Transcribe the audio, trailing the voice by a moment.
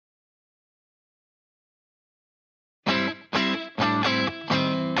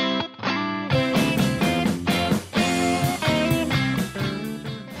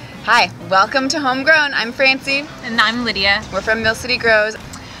Hi, welcome to Homegrown. I'm Francey. And I'm Lydia. We're from Mill City Grows.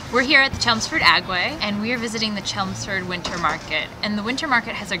 We're here at the Chelmsford Agway, and we are visiting the Chelmsford Winter Market. And the Winter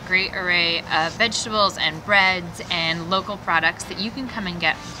Market has a great array of vegetables and breads and local products that you can come and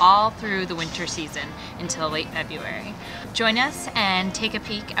get all through the winter season until late February. Join us and take a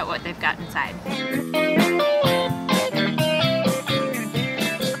peek at what they've got inside.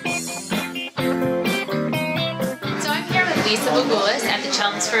 Lisa at the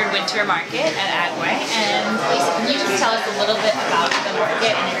Chelmsford Winter Market at Agway. And Lisa, can you just tell us a little bit about the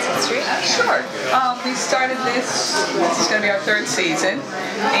market and its history? Sure. We started this is going to be our third season,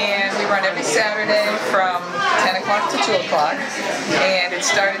 and we run every Saturday from 10 o'clock to 2 o'clock, and it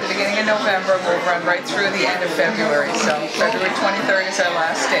started at the beginning of November. We'll run right through the end of February, so February 23rd is our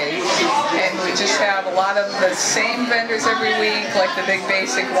last day, and we just have a lot of the same vendors every week, like the big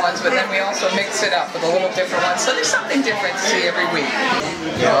basic ones, but then we also mix it up with a little different ones, so there's something different to see every week.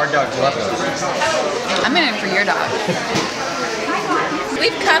 Yeah, our dog's love it. I'm in it for your dog.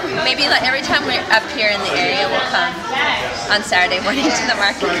 We've come, maybe like every time we're up here in the area, we'll come on Saturday morning to the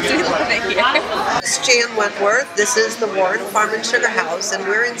market because we love it here. This is Jan Wentworth. This is the Warren Farm and Sugar House, and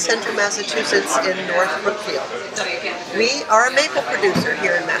we're in central Massachusetts in North Brookfield. We are a maple producer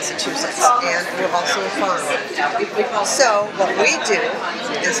here in Massachusetts, and we're also a farm. So what we do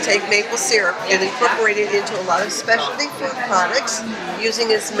is take maple syrup and incorporate it into a lot of specialty food products,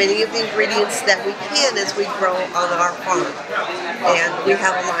 using as many of the ingredients that we can as we grow on our farm. And we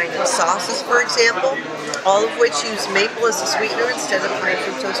have a line of sauces, for example, all of which use maple as a sweetener instead of high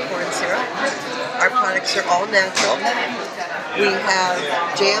fructose corn syrup. Our products are all natural. We have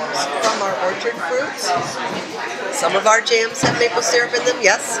jams from our orchard fruits. Some of our jams have maple syrup in them,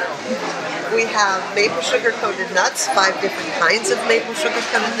 yes. We have maple sugar-coated nuts, 5 different kinds of maple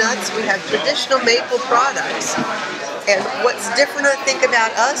sugar-coated nuts. We have traditional maple products. And what's different, I think,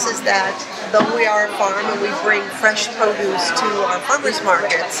 about us is that though we are a farm and we bring fresh produce to our farmers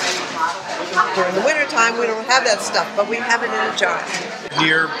markets, during the wintertime we don't have that stuff, but we have it in a jar.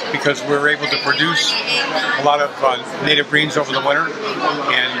 Here because we're able to produce a lot of native greens over the winter,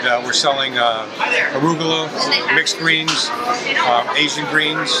 and we're selling arugula, mixed greens, Asian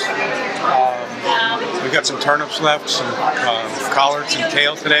greens. We've got some turnips left, some collards and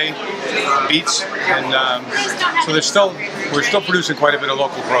kale today, beets, and so we're still producing quite a bit of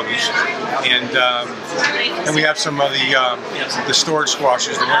local produce, and we have some of the storage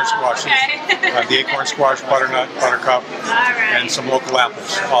squashes, the winter squashes, the acorn squash, butternut, buttercup, and some local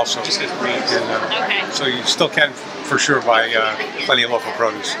apples also. And, so you still can for sure buy plenty of local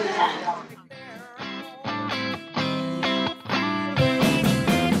produce.